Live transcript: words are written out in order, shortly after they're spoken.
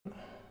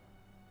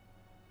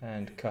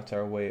And cut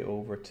our way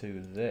over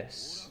to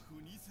this.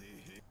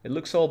 It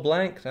looks all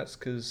blank, that's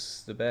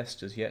because the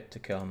best is yet to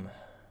come.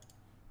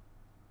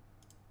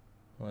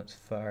 Let's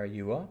fire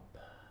you up.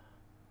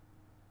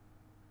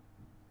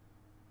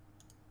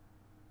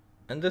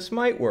 And this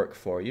might work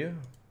for you.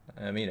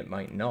 I mean, it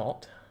might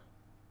not.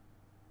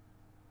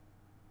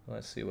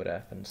 Let's see what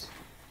happens.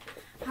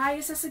 Hi,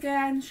 it's us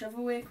again,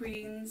 Shovelware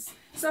Queens.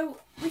 So,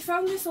 we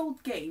found this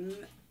old game.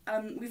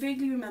 We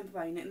vaguely remember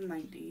buying it in the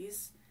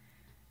 90s.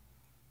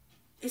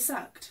 It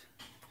sucked.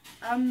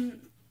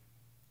 I'm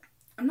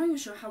not even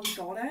sure how we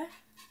got it.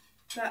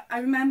 But I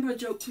remember a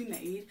joke we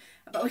made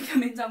about it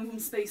coming down from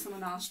space on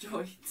an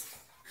asteroid.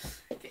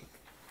 Okay.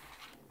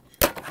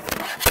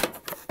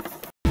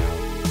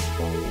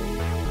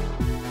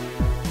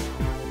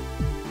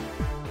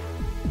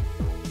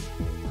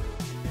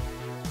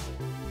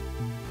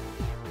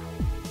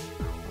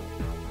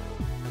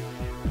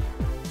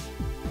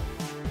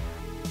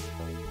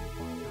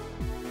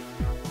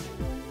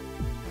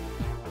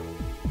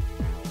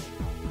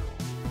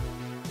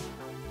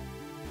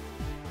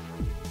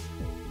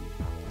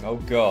 Oh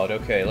god,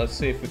 okay, let's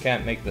see if we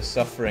can't make the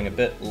suffering a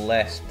bit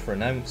less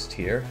pronounced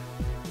here.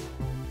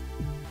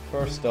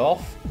 First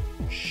off,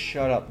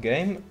 shut up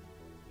game.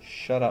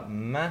 Shut up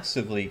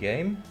massively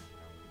game.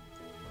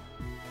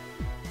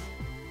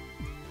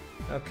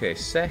 Okay,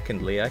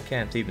 secondly, I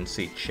can't even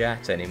see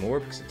chat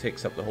anymore because it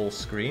takes up the whole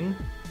screen.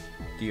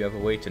 Do you have a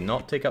way to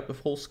not take up the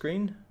whole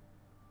screen?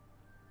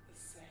 The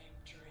same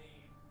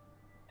dream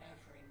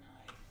every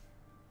night.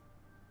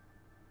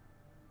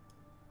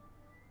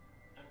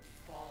 I'm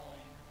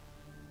falling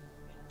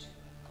into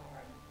a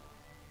garden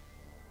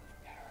of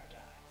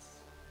paradise.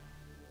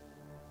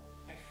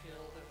 I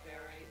feel the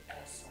very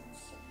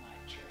essence of my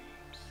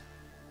dreams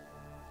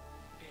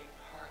being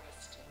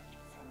harvested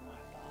from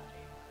my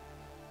body.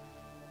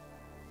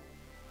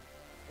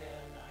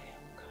 Then I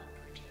am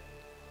comforted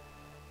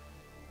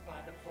by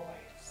the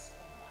voice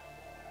of my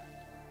Lord.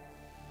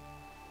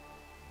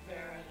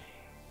 Verily,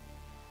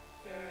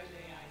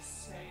 verily I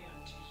say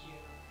unto you,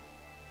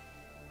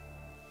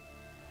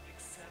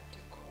 except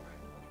a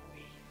corn of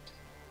wheat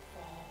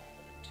fall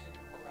into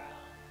the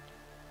ground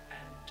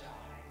and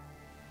die,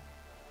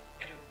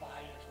 it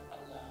abideth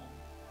alone.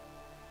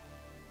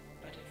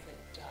 But if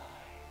it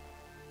die,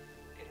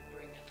 it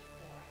bringeth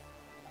forth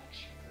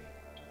much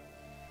fruit.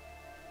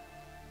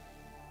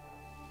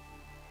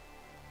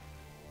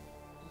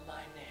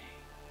 My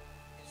name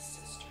is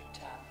Sister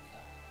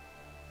Tabitha,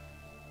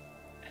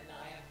 and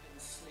I have been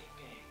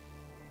sleeping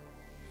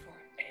for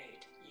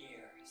 8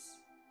 years.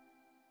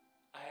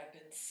 I have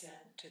been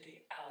sent to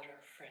the outer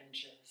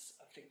fringes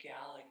of the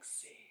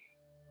galaxy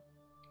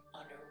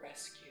on a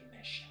rescue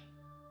mission.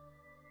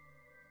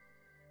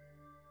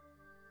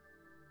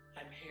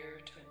 I'm here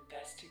to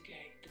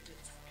investigate the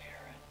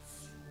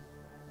disappearance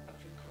of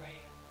the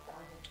great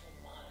orbital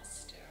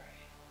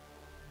monastery,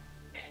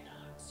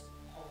 Enoch's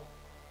Hole.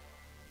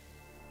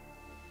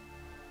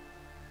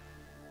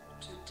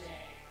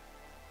 Today,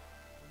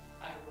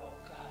 I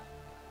woke up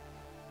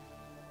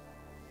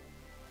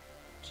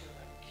to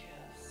a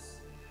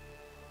kiss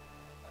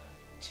of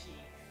teeth.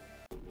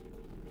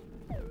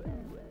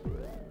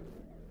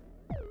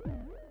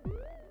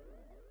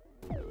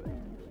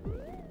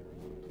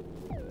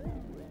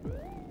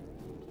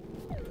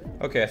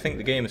 Okay, I think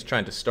the game is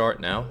trying to start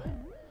now.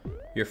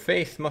 Your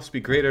faith must be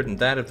greater than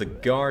that of the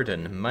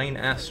garden. Mine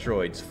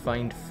asteroids,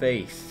 find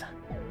faith.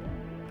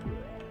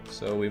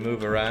 So we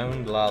move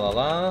around, la la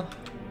la.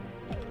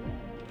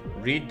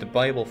 Read the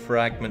Bible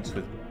fragments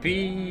with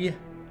B.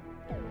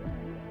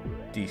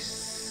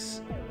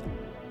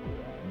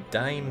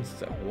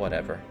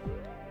 Whatever.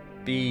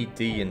 B,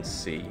 D, and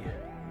C.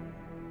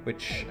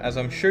 Which, as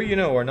I'm sure you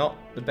know, are not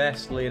the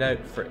best laid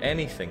out for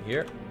anything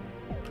here.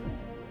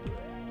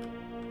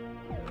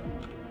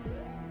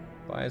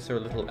 Why is there a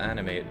little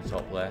anime at the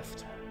top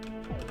left?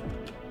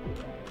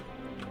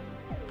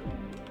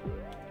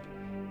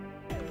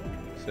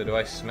 So do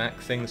I smack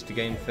things to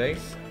gain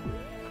faith?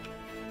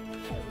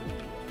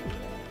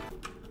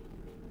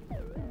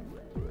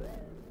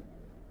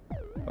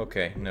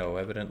 Okay, no,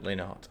 evidently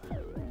not.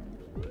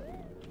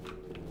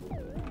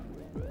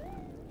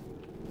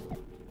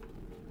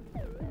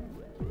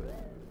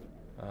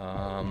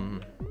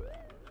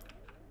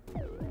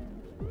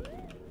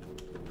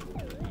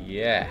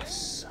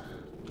 Yes.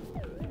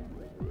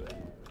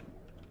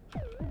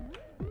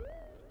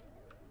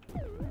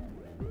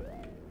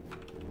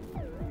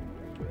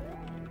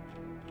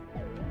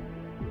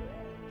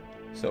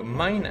 So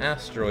mine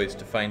asteroids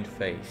to find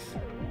faith.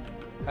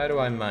 How do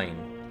I mine?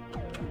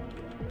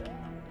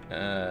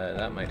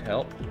 That might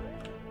help.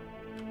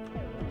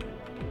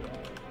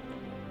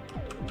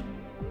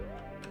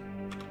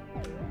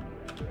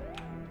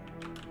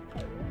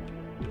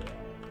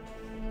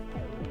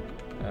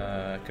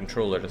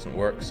 Controller doesn't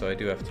work, so I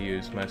do have to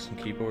use mouse and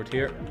keyboard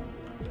here.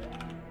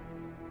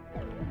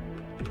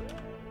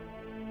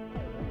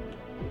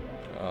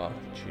 Oh,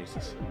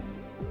 Jesus.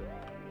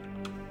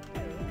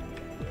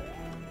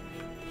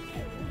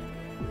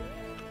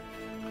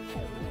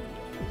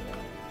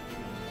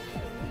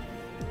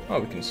 Oh,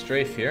 we can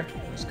strafe here.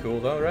 That's cool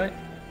though, right?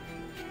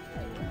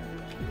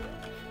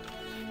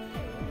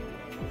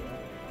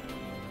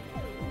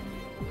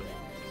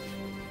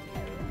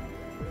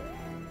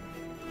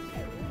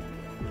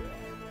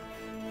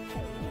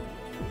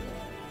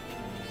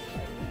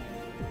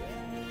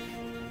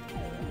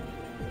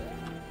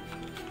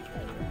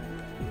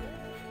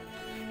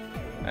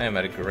 I am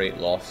at a great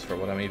loss for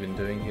what I'm even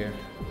doing here.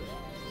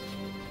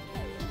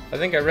 I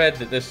think I read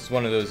that this is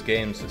one of those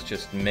games that's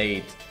just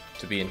made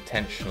to be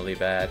intentionally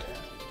bad.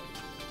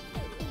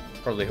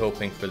 Probably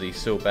hoping for the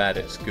so bad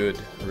it's good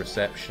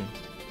reception.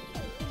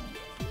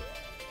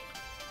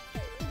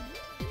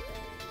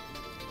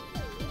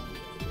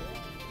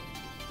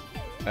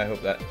 I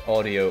hope that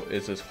audio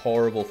is as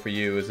horrible for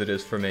you as it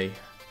is for me,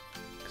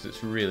 because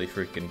it's really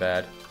freaking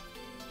bad.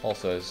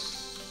 Also,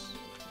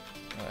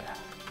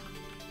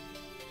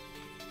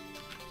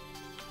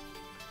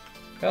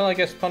 well, I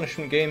guess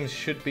punishment games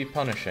should be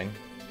punishing.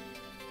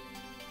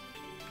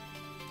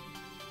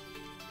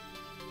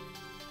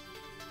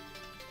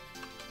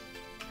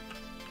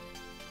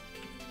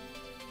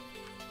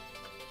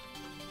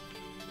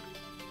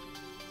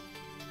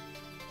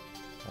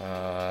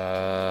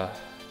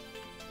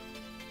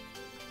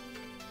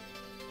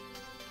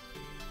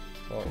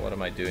 What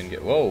am I doing?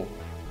 Whoa!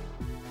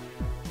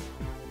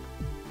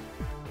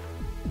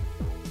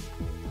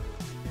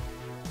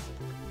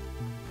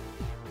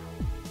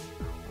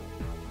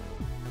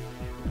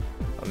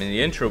 I mean,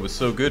 the intro was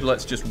so good,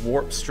 let's just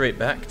warp straight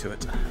back to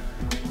it.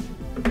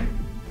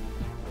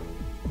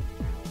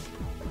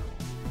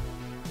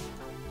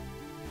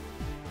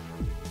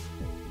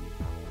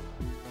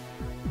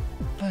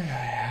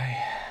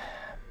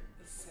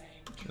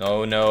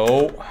 No,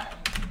 no.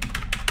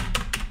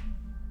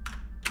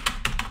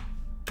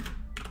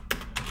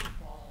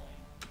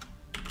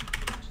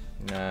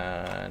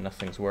 Nah,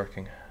 nothing's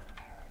working.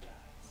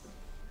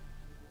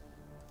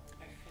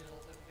 I feel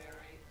the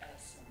very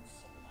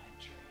essence of my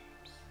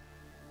dreams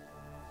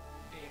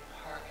being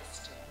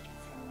harvested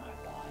from my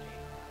body.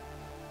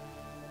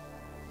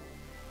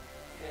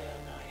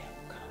 Then I am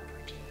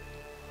comforted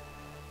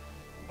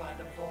by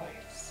the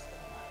voice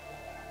of my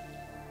Lord.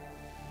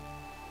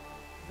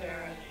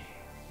 Verily,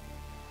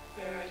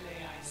 verily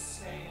I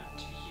say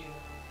unto you,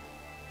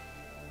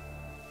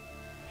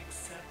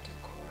 except a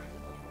corn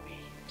of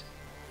wheat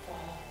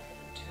fall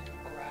into the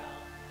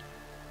ground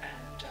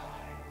and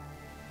die,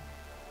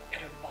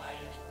 it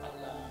abideth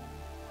alone.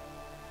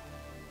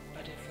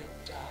 But if it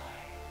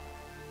die,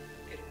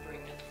 it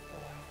bringeth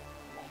forth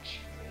much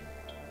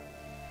fruit.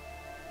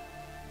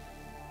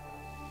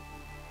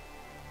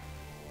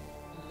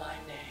 My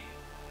name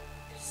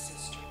is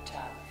Sister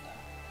Tabitha,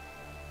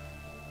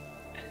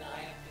 and I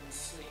have been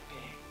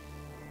sleeping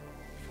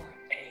for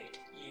 8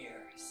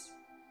 years.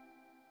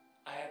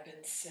 I have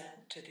been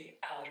sent to the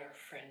outer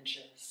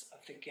fringes of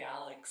the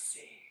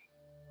galaxy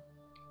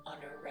on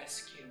a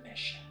rescue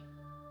mission.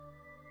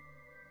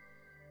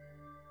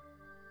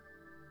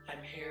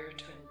 I'm here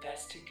to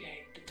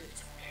investigate the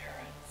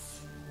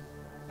disappearance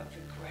of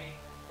the great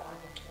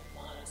orbital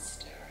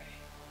monastery,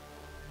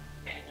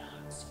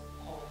 Enoch's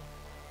Hole.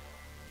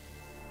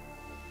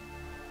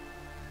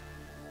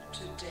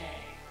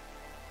 Today,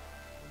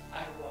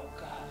 I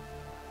woke up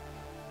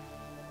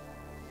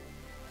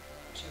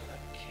to a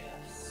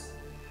kiss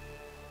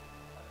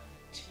of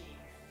teeth.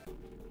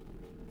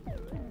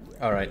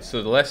 Alright,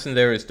 so the lesson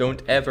there is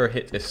don't ever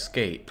hit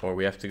escape, or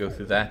we have to go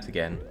through that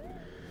again.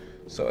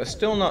 So I'm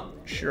still not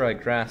sure I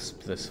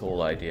grasp this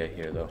whole idea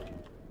here, though.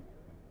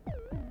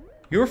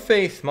 Your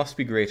faith must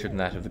be greater than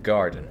that of the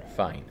garden.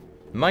 Fine.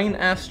 Mine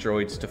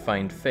asteroids to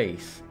find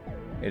faith.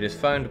 It is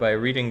found by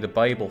reading the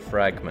Bible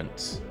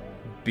fragments.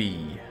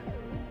 B.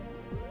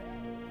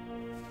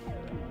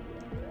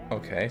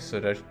 Okay, so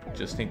I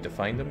just need to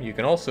find them. You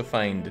can also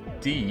find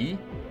D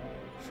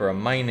for a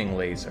mining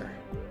laser.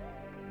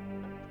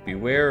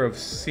 Beware of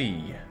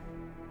C.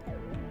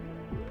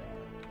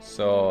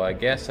 So I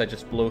guess I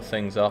just blow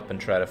things up and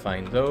try to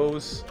find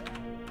those.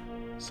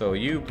 So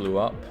you blew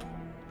up,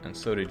 and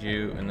so did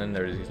you, and then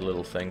there's these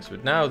little things.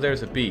 But now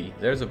there's a B.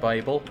 There's a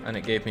Bible, and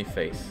it gave me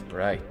faith.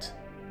 Right.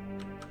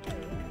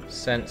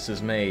 Sense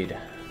is made.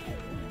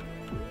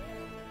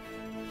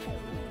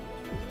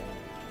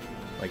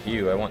 Like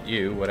you, I want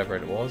you, whatever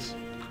it was.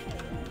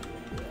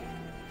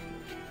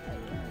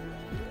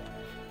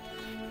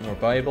 More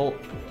Bible.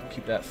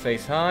 Keep that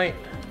faith high.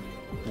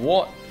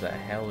 What the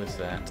hell is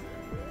that?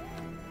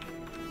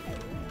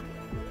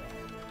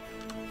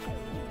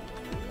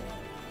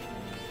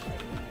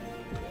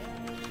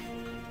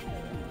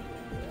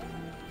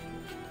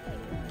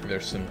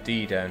 There's some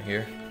D down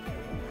here.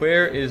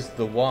 Where is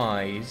the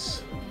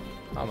wise?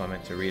 How am I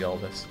meant to read all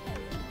this?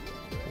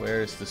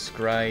 Where is the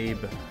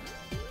scribe?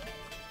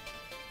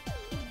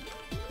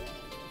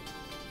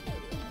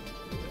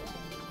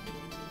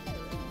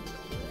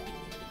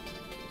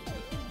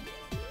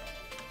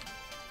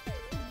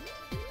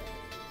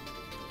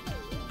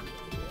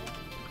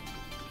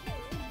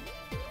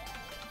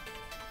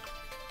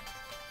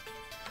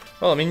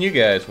 Well, I mean, you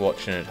guys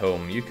watching at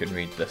home, you can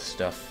read this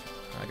stuff.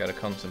 I gotta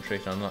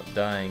concentrate on not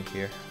dying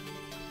here.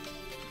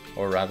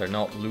 Or rather,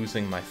 not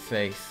losing my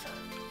faith.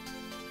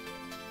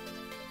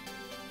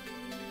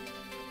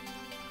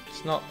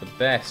 It's not the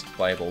best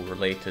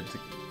Bible-related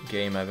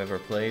game I've ever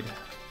played.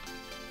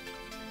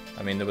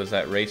 I mean, there was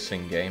that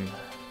racing game.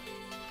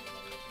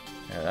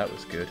 Yeah, that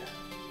was good.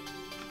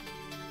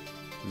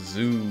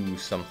 Zoo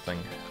something.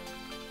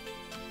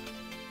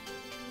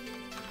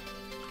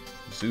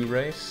 Zoo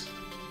race?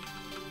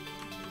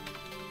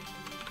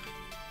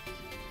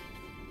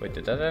 Wait,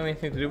 did that have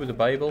anything to do with the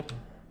Bible?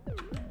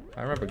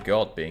 I remember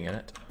God being in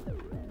it.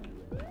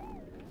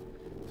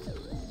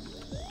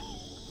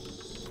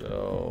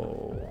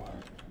 So...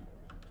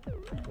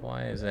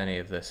 why is any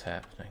of this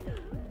happening?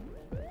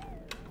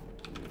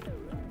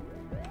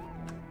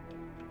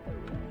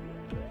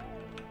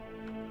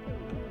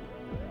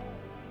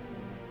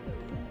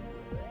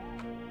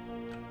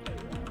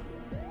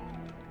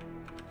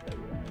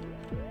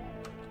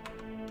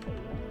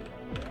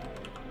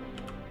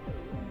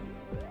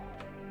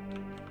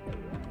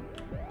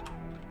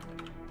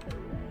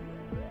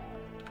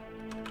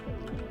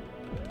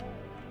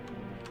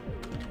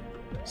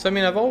 So, I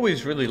mean, I've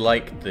always really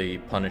liked the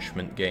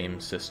punishment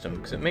game system,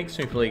 because it makes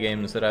me play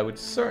games that I would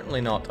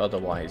certainly not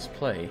otherwise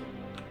play.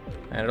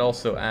 And it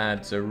also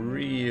adds a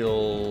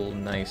real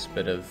nice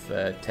bit of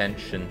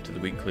tension to the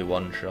weekly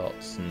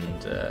one-shots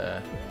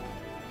and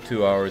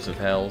 2 hours of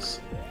hells.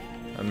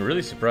 I'm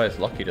really surprised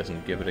Lucky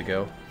doesn't give it a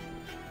go.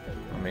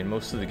 I mean,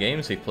 most of the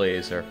games he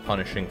plays are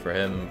punishing for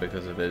him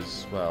because of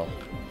his, well,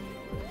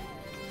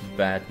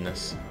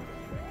 badness.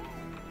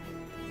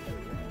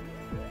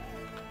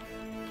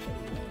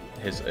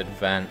 His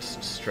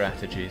advanced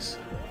strategies.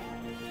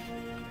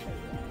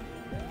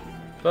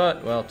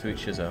 But, well, to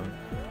each his own.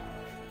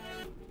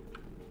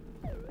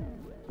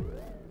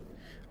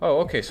 Oh,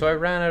 okay, so I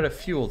ran out of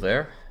fuel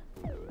there.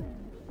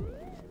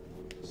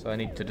 So I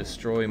need to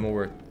destroy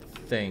more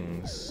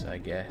things, I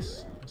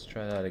guess. Let's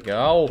try that again.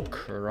 Oh,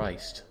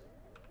 Christ.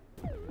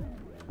 I'm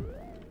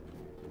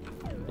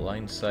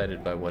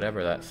blindsided by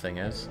whatever that thing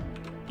is.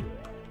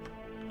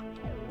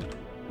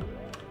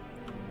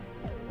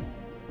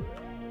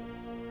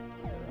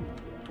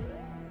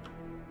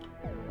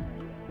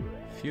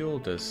 Fuel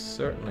does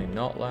certainly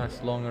not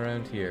last long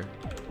around here.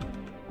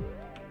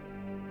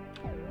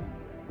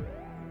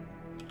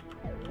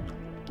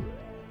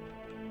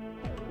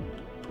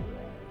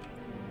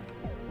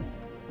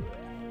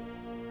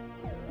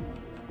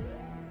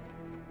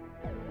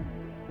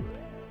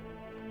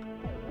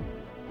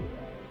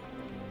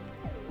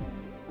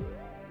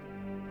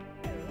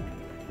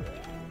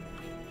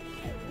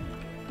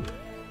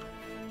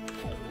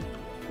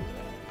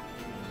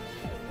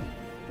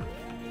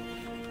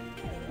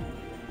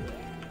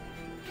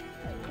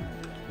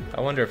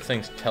 I wonder if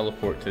things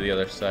teleport to the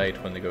other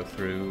side when they go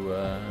through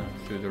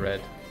the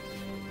red.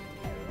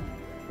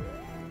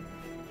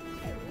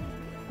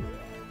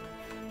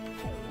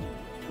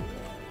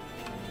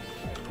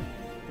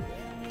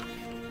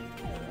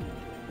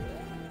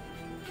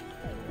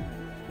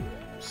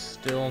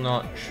 Still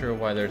not sure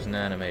why there's an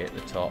anime at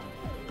the top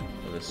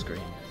of the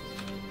screen.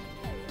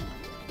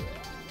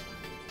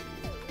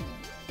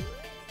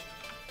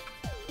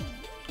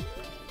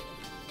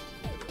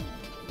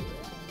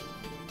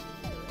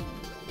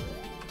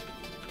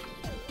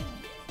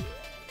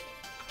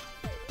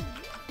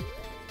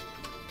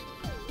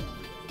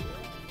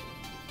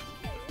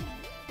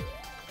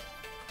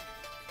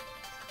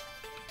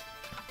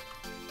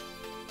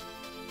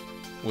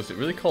 Was it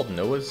really called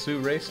Noah's Zoo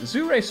Race?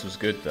 Zoo Race was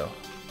good, though.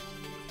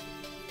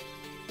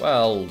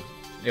 Well,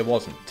 it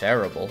wasn't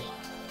terrible.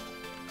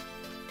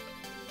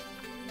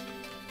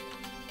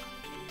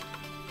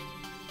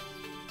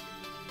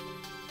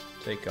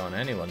 Take on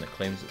anyone that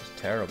claims it was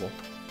terrible.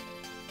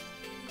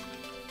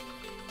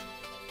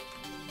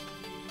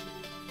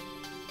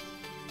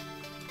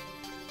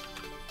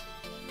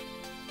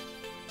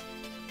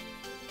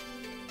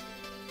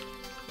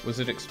 Was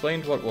it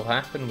explained what will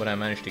happen when I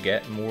manage to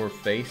get more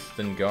faith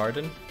than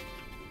garden?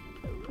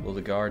 Will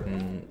the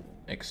garden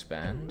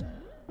expand?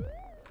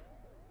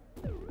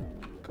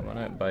 Come on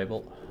out,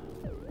 Bible.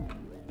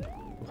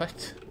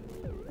 What?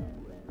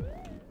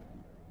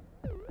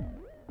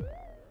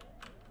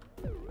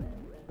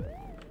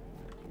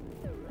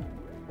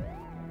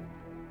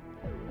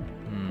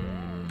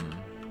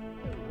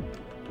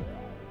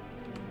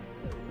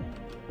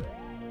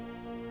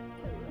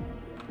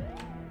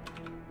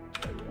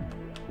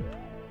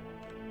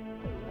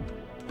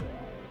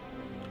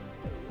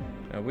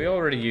 We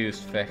already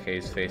used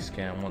Feke's face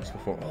cam once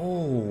before.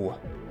 Oh!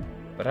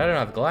 But I don't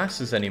have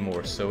glasses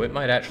anymore, so it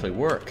might actually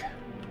work.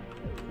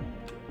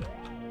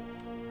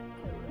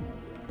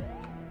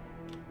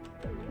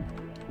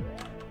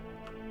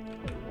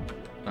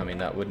 I mean,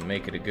 that wouldn't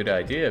make it a good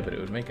idea, but it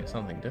would make it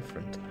something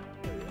different.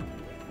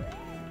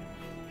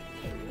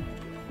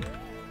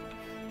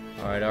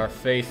 Alright, our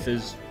faith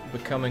is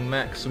becoming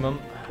maximum.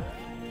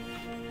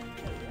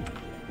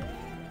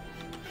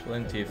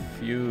 Plenty of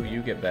fuel.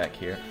 You get back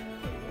here.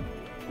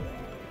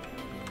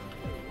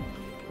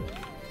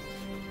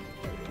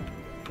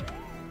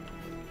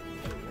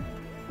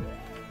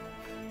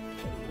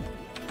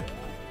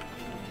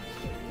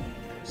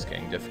 It's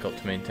getting difficult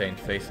to maintain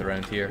faith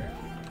around here.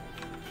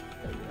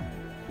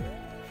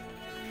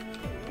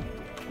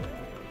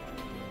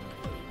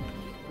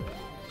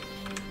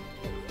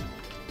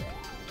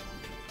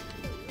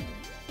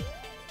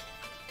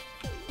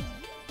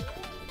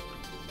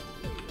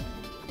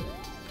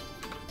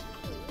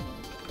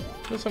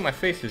 Looks like my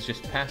faith is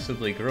just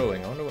passively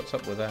growing. I wonder what's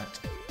up with that.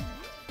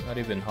 Not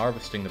even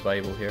harvesting the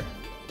Bible here.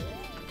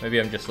 Maybe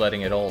I'm just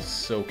letting it all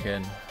soak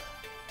in.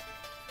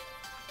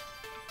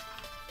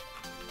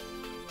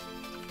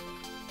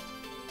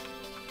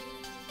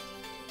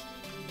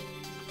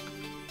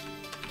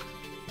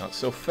 Not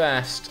so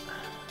fast.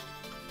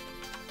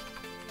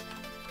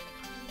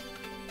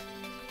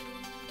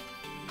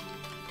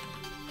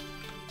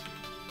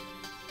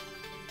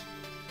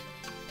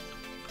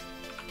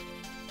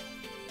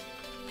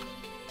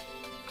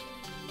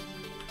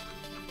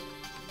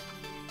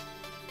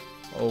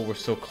 Oh, we're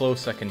so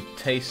close, I can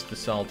taste the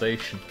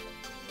salvation.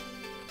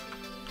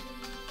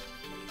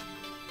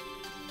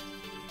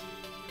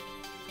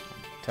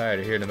 I'm tired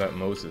of hearing about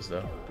Moses,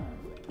 though.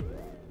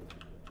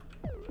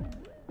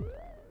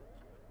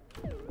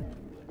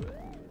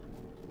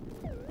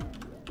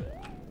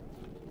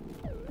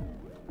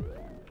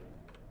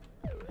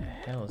 What the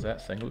hell is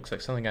that thing? Looks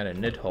like something out of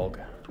Nidhogg.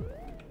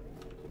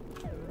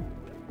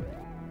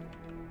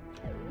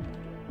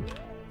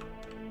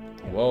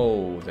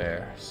 Whoa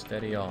there,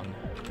 steady on.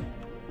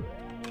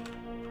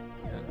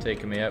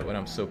 Taking me out when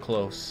I'm so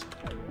close.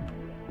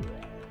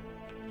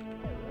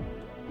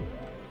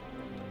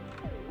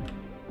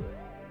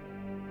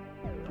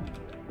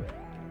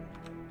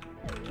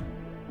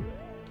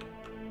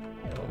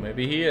 Oh,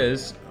 maybe he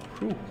is.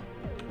 Whew.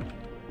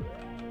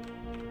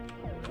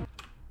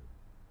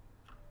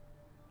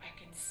 I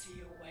can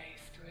see a way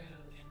through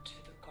into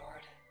the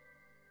garden.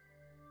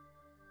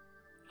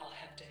 I'll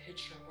have to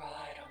hitch a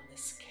ride on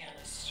this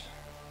canister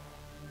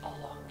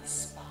along the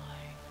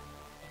spine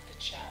of the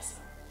chasm.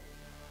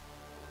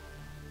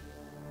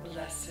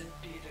 Blessed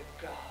be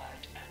the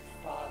God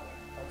and Father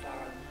of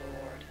our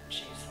Lord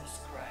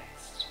Jesus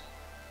Christ,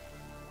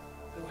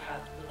 who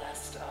hath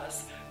blessed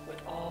us with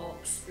all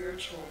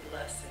spiritual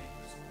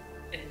blessings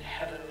in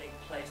heavenly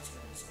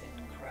places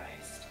in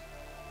Christ,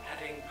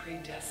 having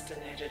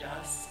predestinated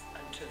us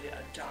unto the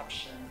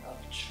adoption of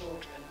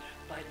children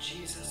by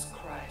Jesus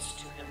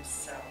Christ to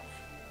himself,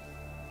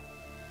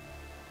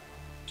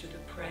 to the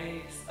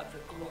praise of the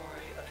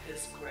glory of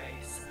his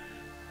grace,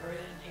 wherein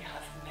he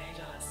hath made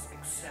us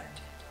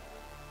accepted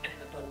in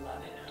the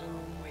beloved, in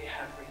whom we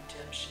have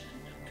redemption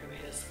through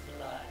his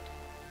blood.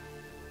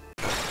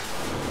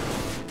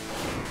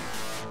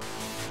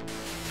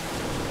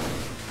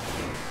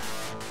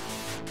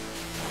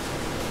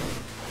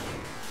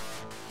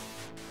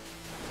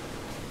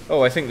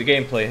 Oh, I think the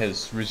gameplay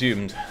has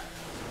resumed.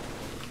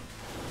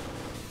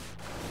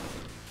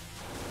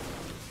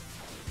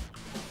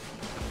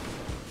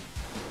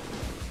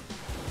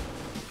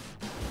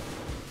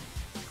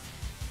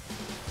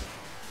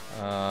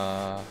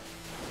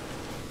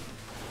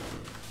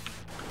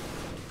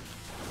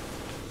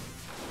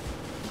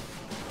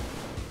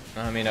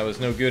 I mean, I was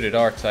no good at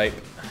R-Type.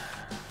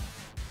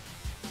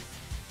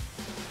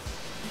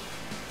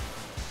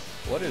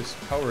 What is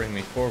powering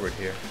me forward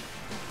here?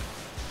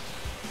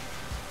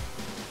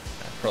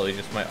 Probably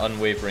just my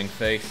unwavering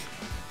faith.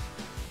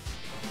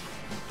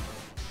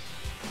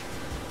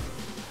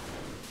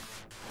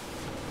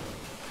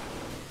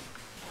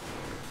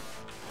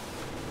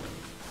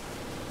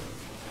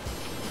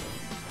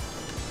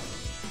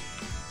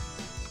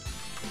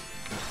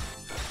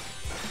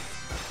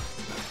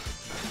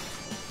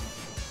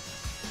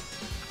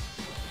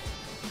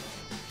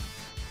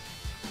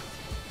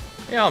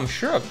 Yeah, I'm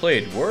sure I've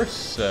played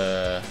worse.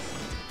 What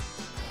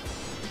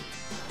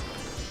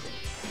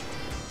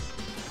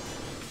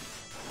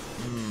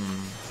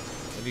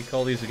do you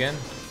call these again?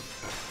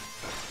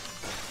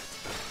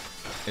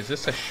 Is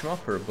this a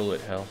shmup or a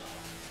bullet hell?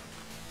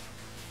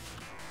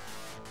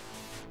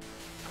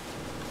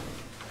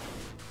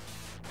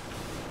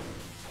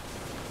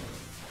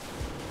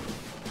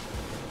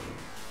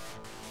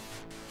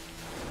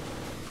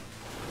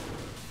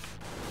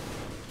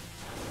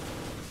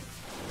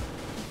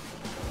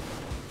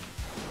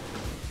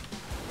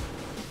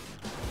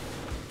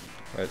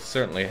 It's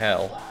certainly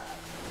hell.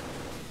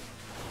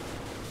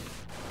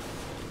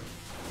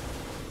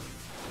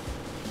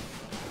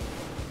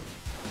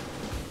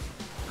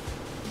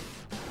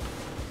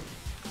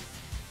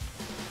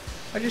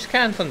 I just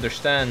can't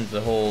understand the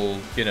whole,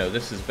 you know,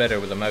 this is better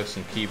with a mouse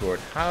and keyboard.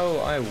 How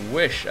I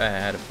wish I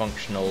had a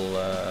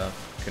functional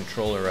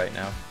controller right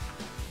now.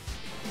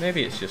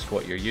 Maybe it's just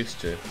what you're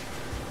used to.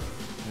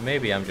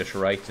 Maybe I'm just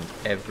right and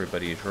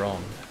everybody's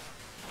wrong.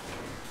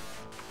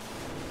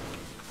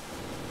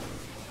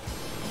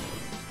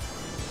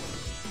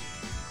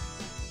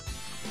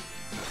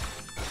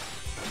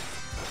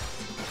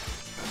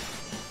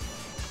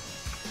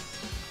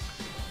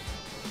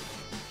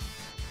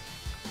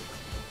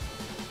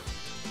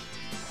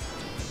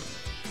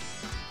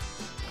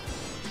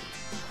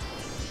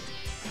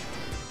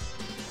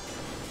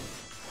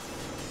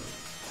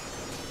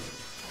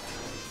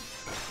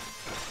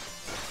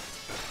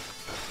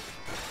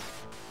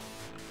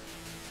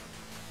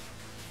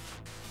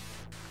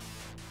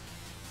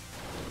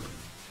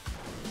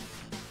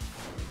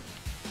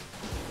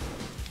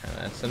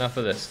 That's enough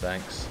of this,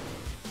 thanks.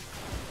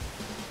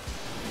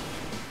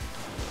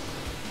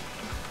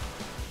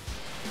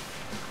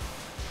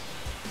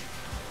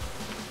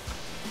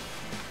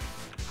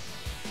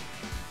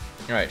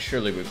 Alright,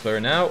 surely we're clear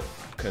now,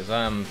 because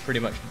I'm pretty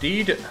much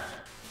dead.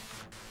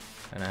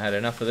 And I had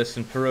enough of this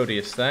in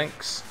Parodius,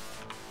 thanks.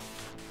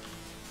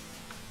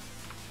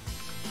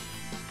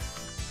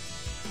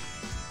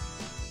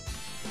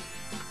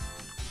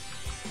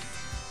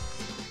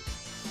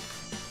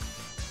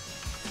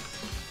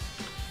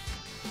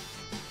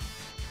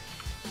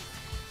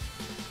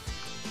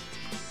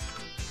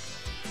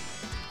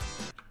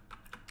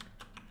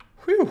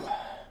 Whew.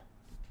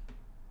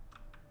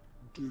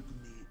 Dig me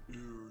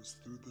ears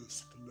through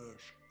this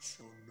flesh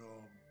so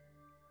numb.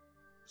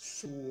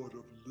 Sword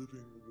of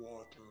living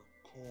water,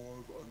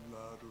 carve a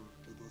ladder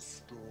to the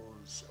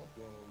stars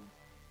above.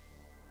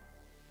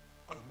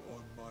 I'm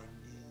on my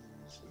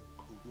knees in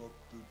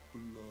corrupted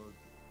blood.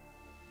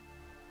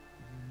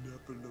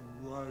 Nephilim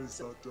rise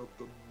out of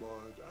the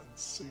mud and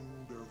sing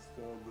their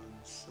fallen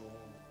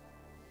song.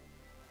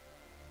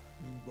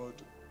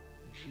 But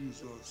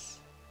Jesus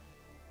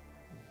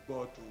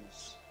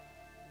bottles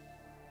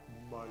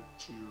my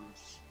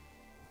tears.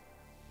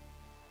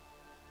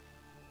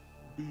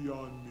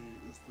 Beyond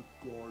me is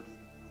the garden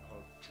you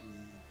have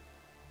dreamed.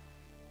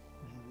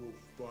 You will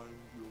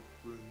find your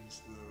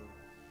friends there,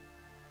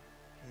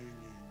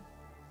 hanging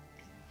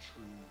in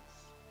trees.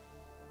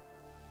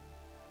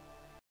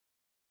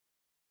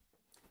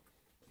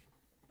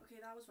 Okay,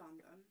 that was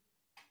random.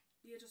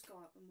 Leah just got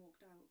up and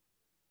walked out.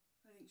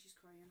 I think she's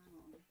crying, hang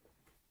on.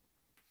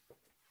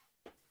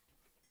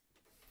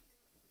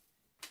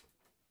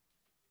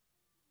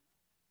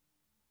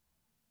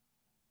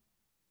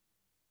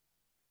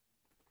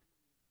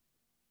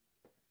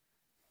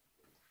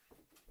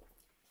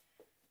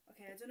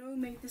 Okay, I don't know who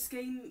made this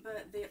game,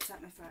 but they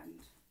upset my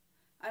friend.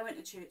 I went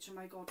to church and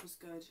my God was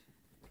good.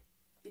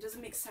 It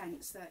doesn't make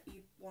sense that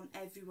you want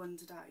everyone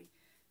to die.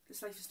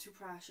 This life is too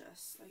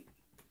precious. Like,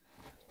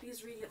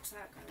 Leah's really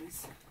upset,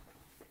 guys.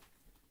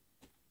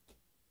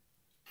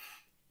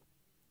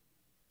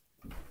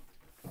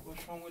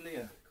 What's wrong with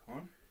Leah,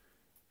 Con?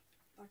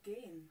 That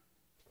game.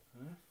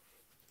 Huh?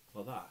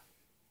 Well, that?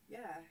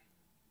 Yeah.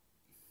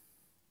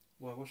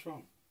 Well, what's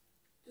wrong?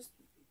 Just...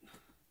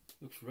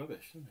 Looks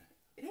rubbish, doesn't it?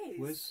 It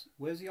is.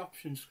 Where's the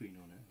option screen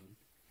on it?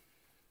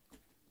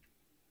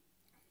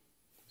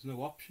 There's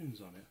no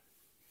options on it.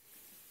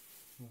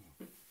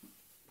 Oh.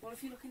 What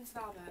if you look into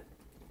that bit?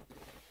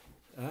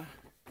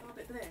 That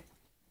bit there.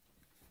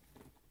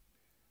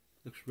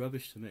 Looks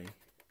rubbish to me.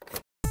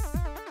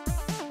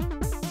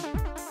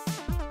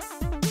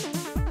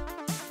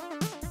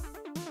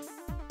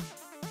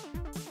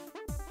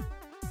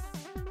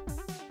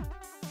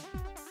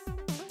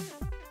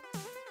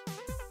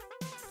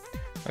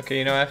 Okay,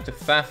 you know, I have to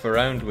faff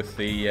around with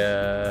the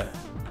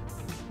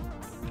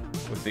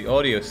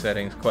audio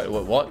settings quite a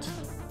lot. What?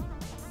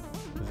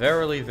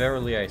 Verily,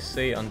 verily, I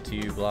say unto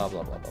you, blah,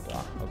 blah, blah, blah,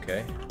 blah.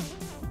 Okay.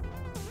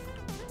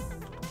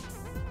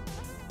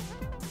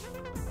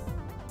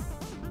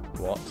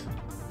 What?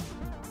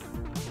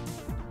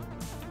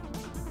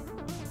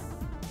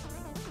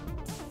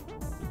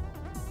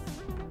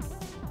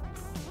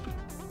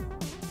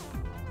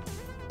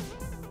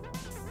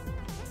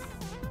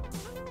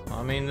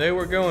 I mean, they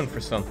were going for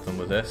something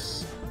with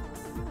this.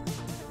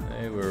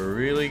 They were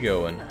really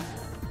going.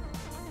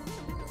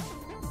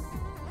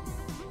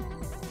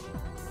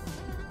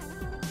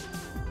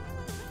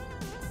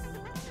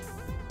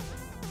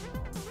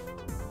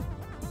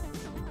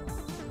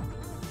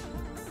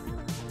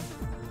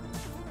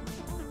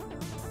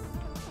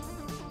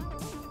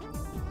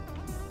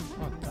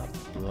 What the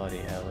bloody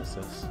hell is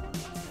this?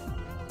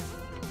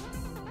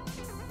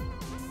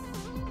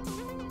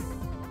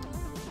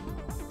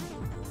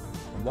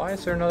 Why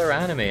is there another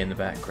anime in the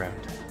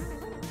background?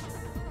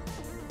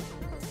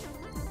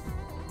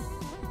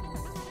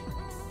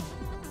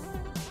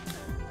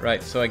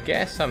 Right, so I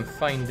guess I'm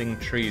finding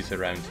trees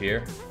around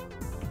here.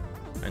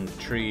 And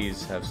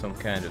trees have some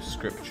kind of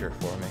scripture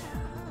for me.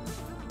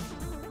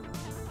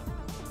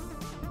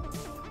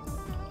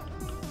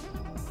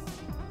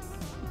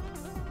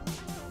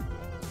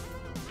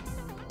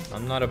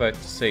 I'm not about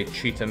to say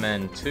Cheetah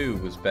Man 2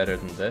 was better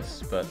than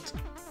this, but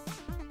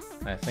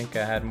I think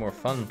I had more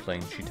fun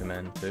playing Cheetah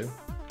Man 2.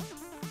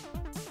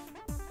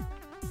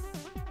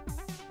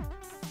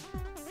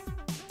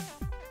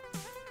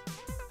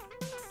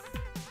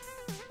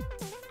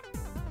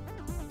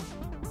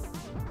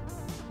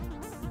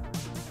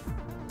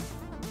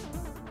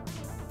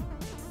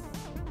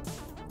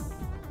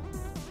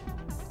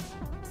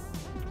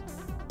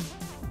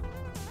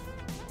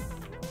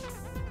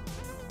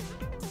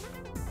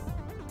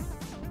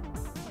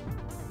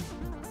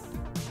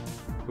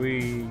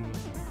 Whee!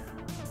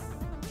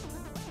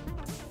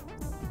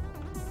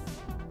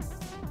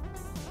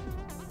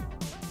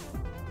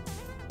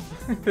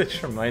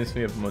 This reminds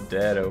me of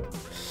Modero.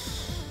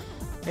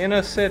 You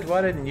know, Sid,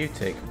 why didn't you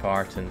take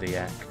part in the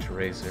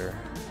ActRaiser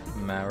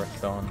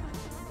marathon?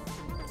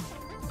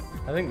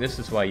 I think this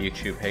is why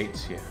YouTube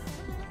hates you.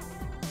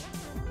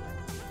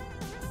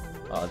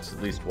 Oh, that's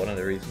at least one of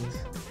the reasons.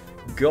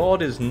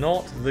 God is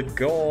not the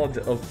God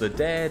of the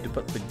dead,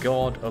 but the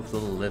God of the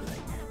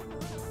living.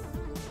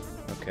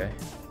 Okay.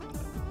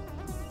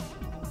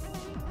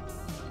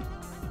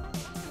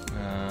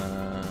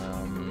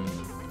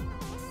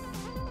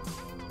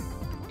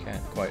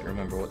 Can't quite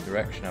remember what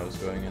direction I was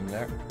going in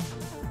there.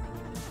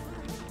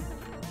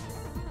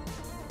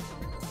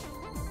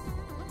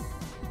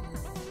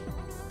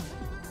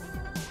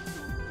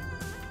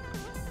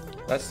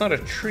 That's not a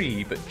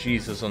tree, but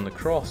Jesus on the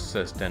cross,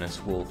 says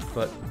Dennis Wolfe,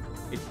 but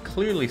it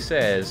clearly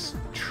says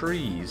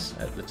trees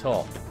at the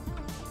top.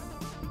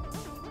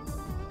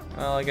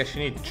 Well, I guess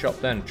you need to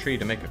chop down a tree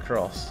to make a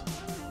cross.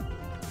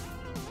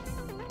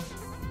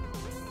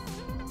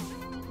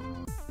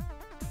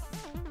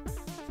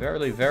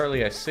 Verily,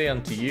 verily, I say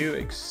unto you,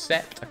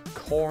 except a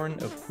corn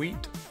of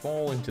wheat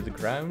fall into the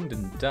ground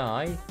and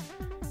die,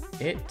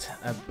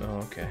 oh,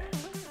 okay.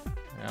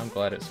 I'm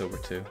glad it's over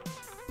too.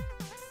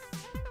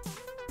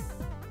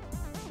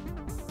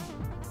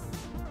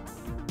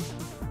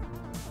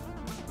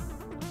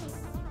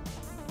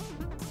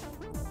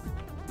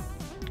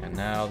 And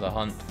now the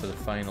hunt for the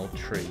final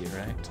tree,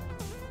 right?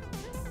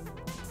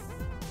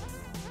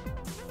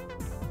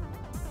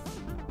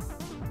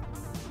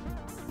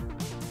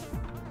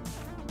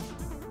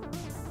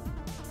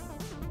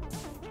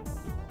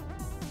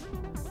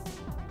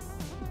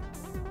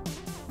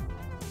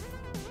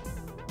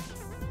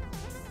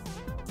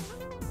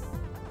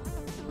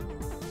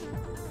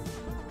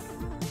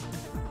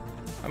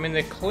 I mean,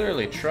 they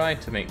clearly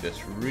tried to make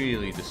this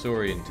really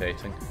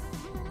disorientating.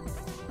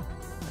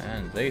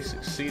 And they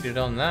succeeded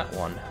on that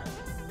one.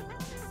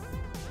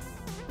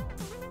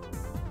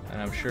 And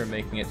I'm sure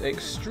making it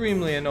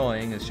extremely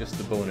annoying is just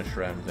the bonus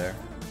round there.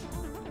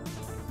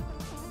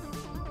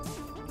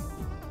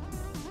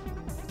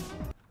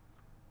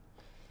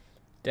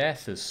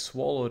 Death is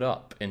swallowed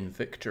up in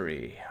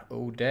victory.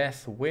 Oh,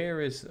 death, where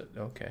is it?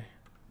 Okay.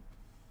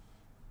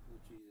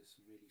 Lord Jesus,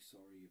 I'm really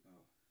sorry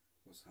about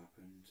what's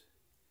happened.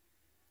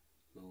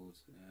 Lord,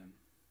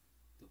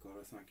 Lord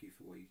God, I thank you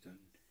for what you've done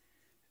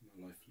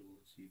in my life, Lord.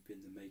 You've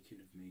been the making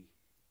of me.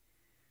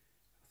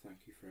 I thank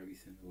you for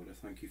everything, Lord. I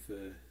thank you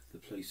for the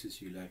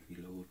places you led me,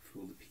 Lord, for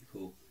all the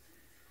people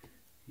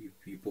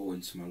you brought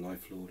into my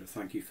life, Lord. I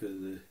thank you for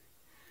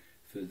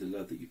the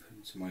love that you put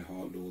into my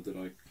heart, Lord, that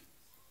I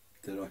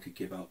could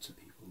give out to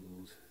people,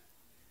 Lord.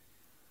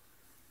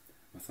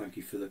 I thank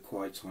you for the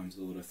quiet times,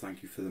 Lord. I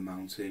thank you for the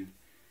mountain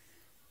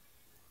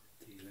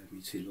that you led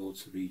me to, Lord,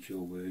 to read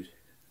your word.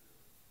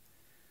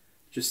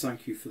 Just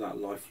thank you for that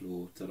life,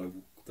 Lord, that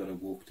I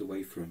walked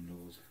away from,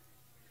 Lord.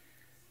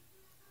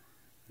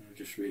 And I'm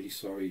just really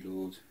sorry,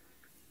 Lord.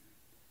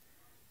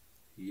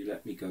 You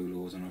let me go,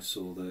 Lord, and I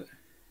saw that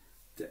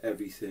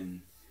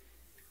everything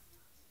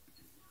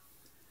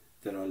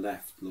that I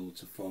left, Lord,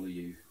 to follow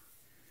you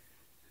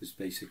is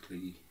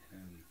basically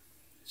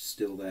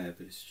still there,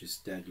 but it's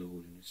just dead,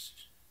 Lord.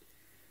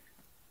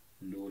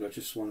 And Lord, I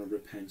just want to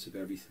repent of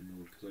everything,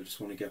 Lord, because I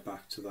just want to get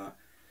back to that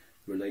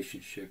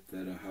relationship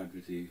that I had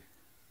with you,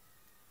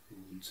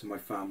 Lord, and to my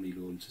family,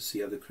 Lord, and to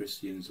see other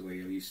Christians the way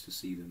I used to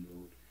see them,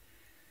 Lord.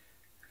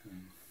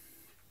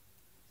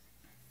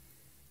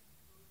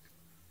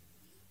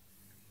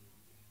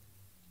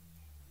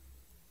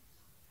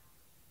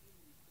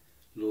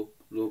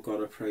 Lord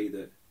God, I pray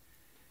that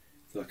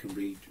I can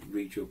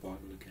read your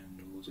Bible again,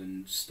 Lord,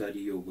 and study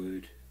your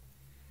word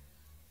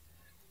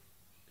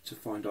to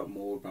find out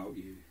more about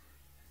you,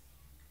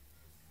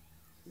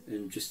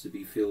 and just to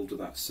be filled with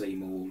that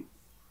same awe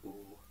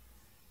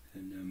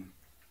and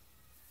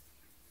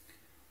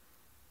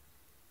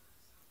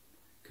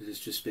because it's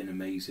just been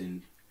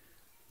amazing,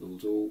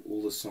 Lord.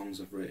 All the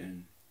songs I've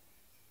written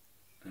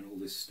and all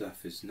this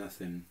stuff is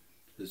nothing.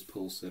 As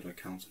Paul said, I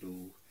count it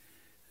all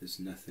as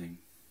nothing.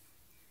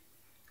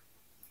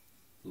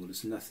 Lord,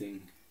 it's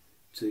nothing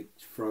to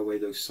throw away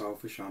those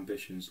selfish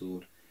ambitions,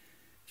 Lord,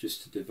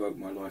 just to devote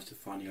my life to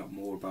finding out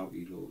more about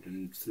you, Lord,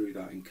 and through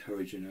that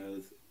encouraging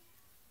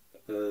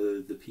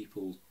the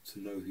people to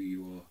know who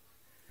you are.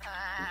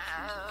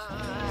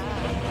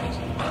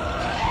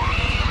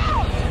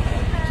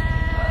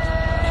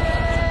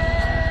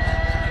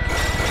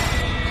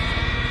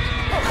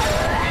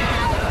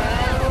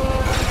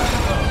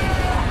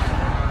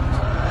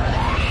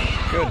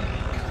 Good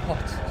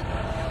God.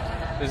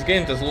 This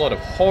game does a lot of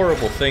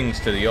horrible things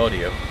to the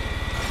audio.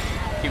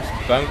 Keeps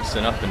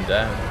bouncing up and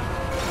down.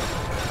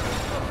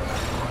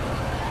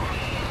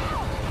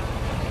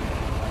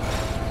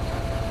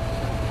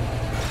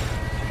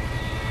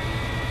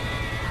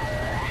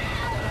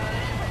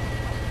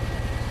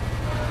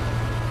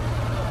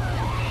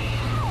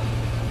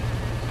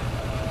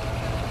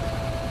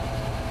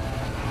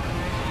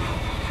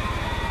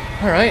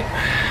 Alright.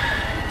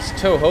 It's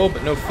Toho,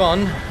 but no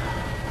fun.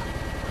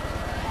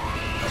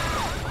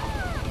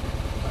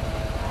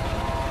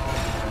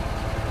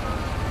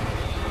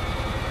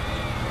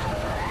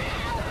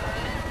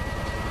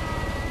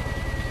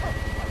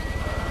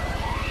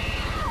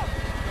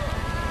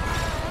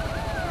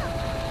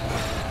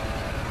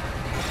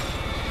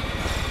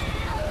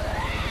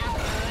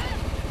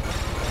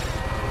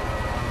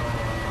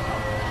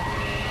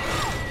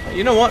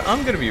 You know what?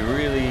 I'm going to be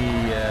really,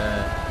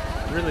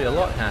 really a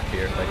lot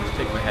happier if I just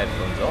take my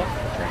headphones off,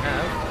 which I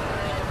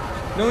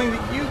have, knowing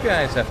that you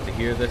guys have to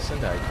hear this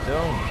and I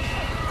don't.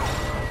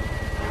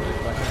 Really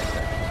quite nice,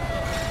 actually.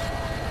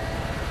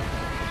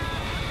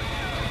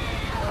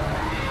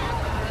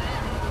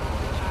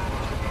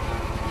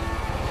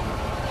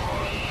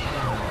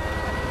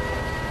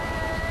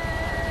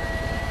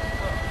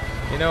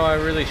 You know, I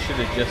really should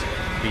have just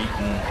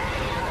beaten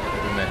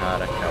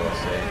Umehara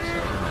Kawase, so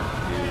I didn't have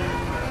to do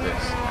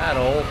this at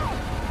all.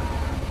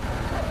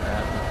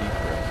 That would be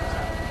great.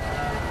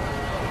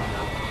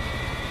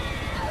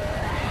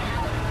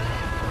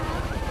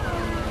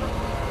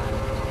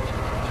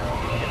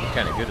 I'm getting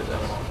kind of good at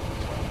this.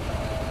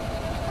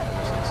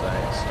 Ever since I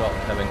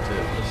stopped having to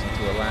listen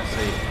to a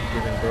lassie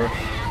giving birth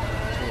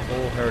to a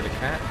whole herd of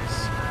cats.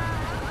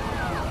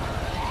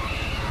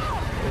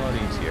 A lot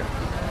easier.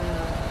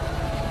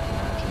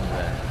 Imagine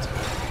that.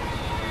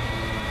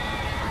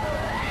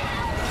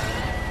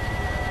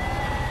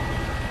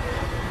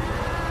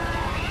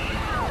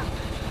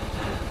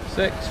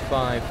 6,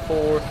 5,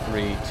 4,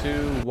 3,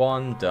 2,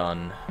 1,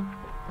 done.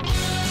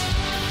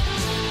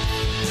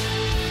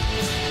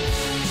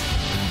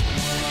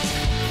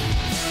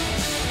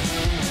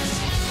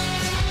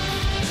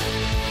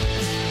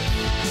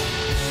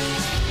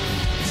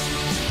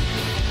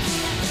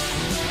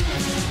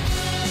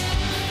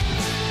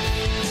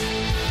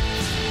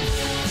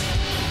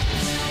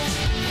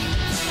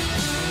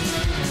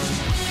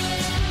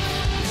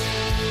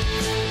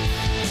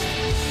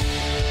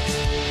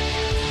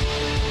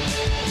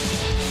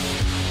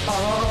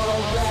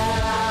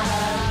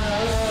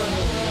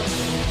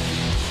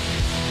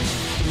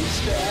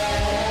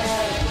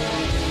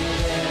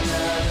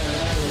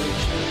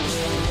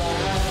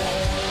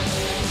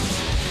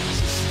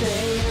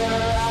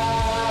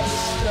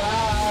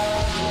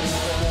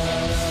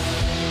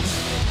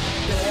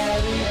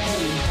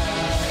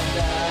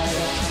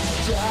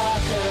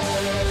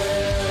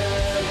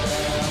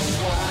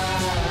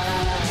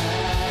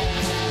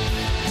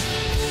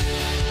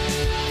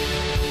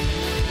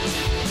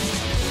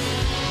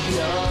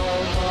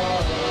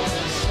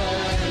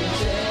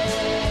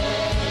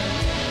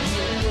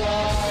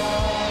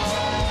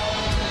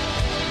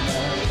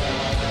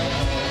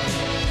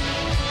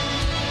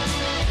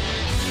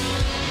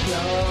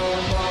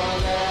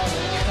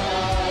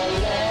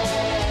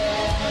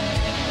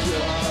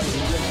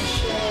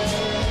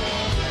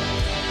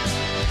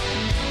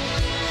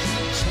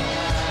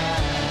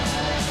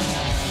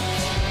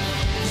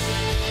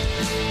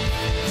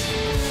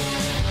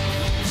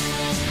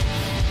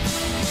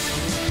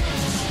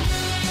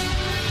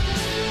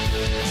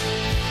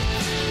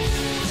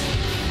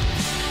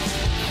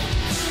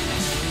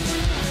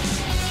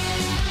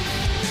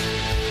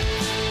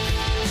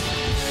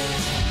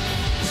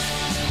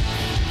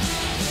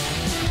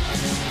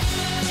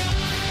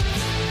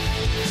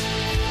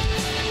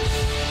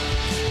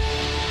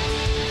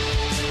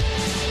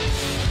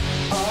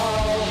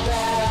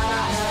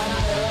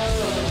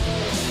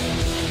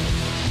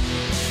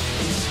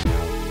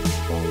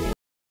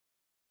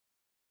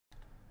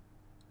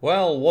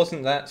 Well,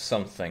 wasn't that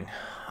something?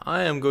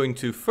 I am going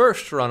to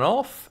first run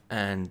off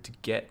and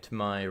get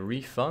my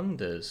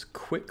refund as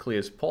quickly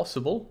as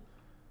possible,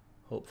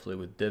 hopefully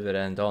with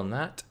dividend on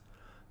that.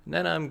 And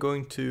then I'm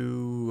going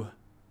to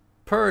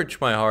purge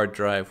my hard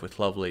drive with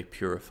lovely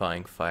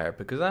purifying fire,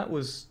 because that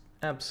was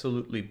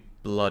absolutely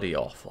bloody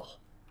awful.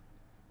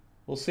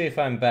 We'll see if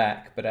I'm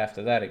back, but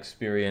after that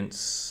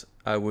experience,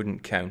 I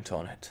wouldn't count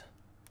on it.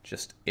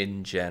 Just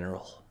in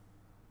general.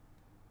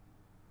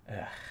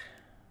 Ugh.